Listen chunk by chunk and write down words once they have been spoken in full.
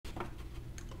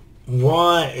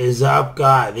What is up,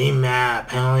 guys? The map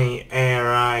Penalty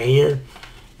ARI here,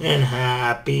 and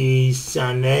happy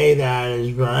Sunday. That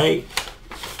is right.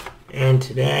 And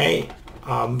today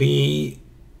I'll be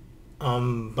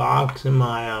unboxing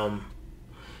my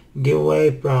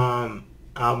giveaway from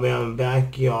Alabama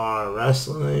Backyard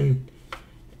Wrestling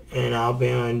and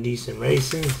Alabama Decent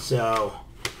Racing. So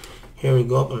here we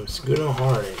go. I'm Scooter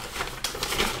Harding.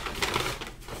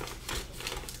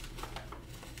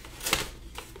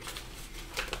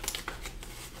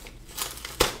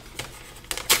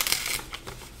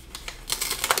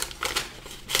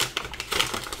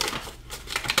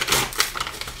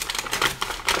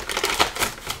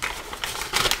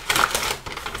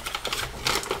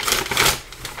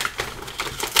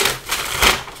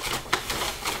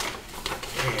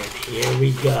 Here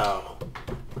we go.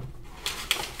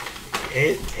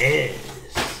 It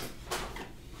is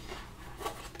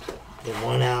the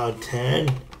 1 out of 10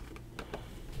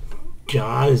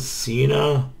 John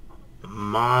Cena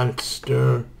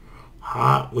Monster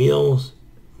Hot Wheels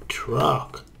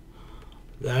truck.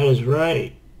 That is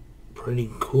right. Pretty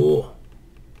cool.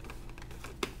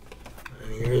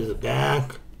 And here's the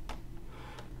back.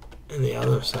 And the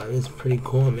other side is pretty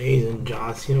cool, amazing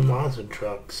John Cena monster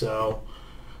truck. So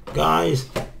guys,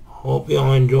 hope you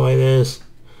all enjoy this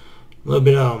little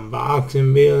bit of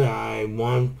unboxing video that I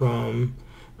won from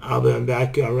Alabama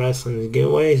Backyard Wrestling's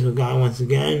giveaway. So guys, once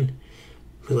again,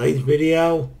 if you like this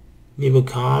video, leave a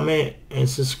comment and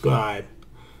subscribe.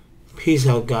 Peace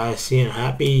out, guys. See you, and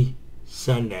happy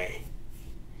Sunday.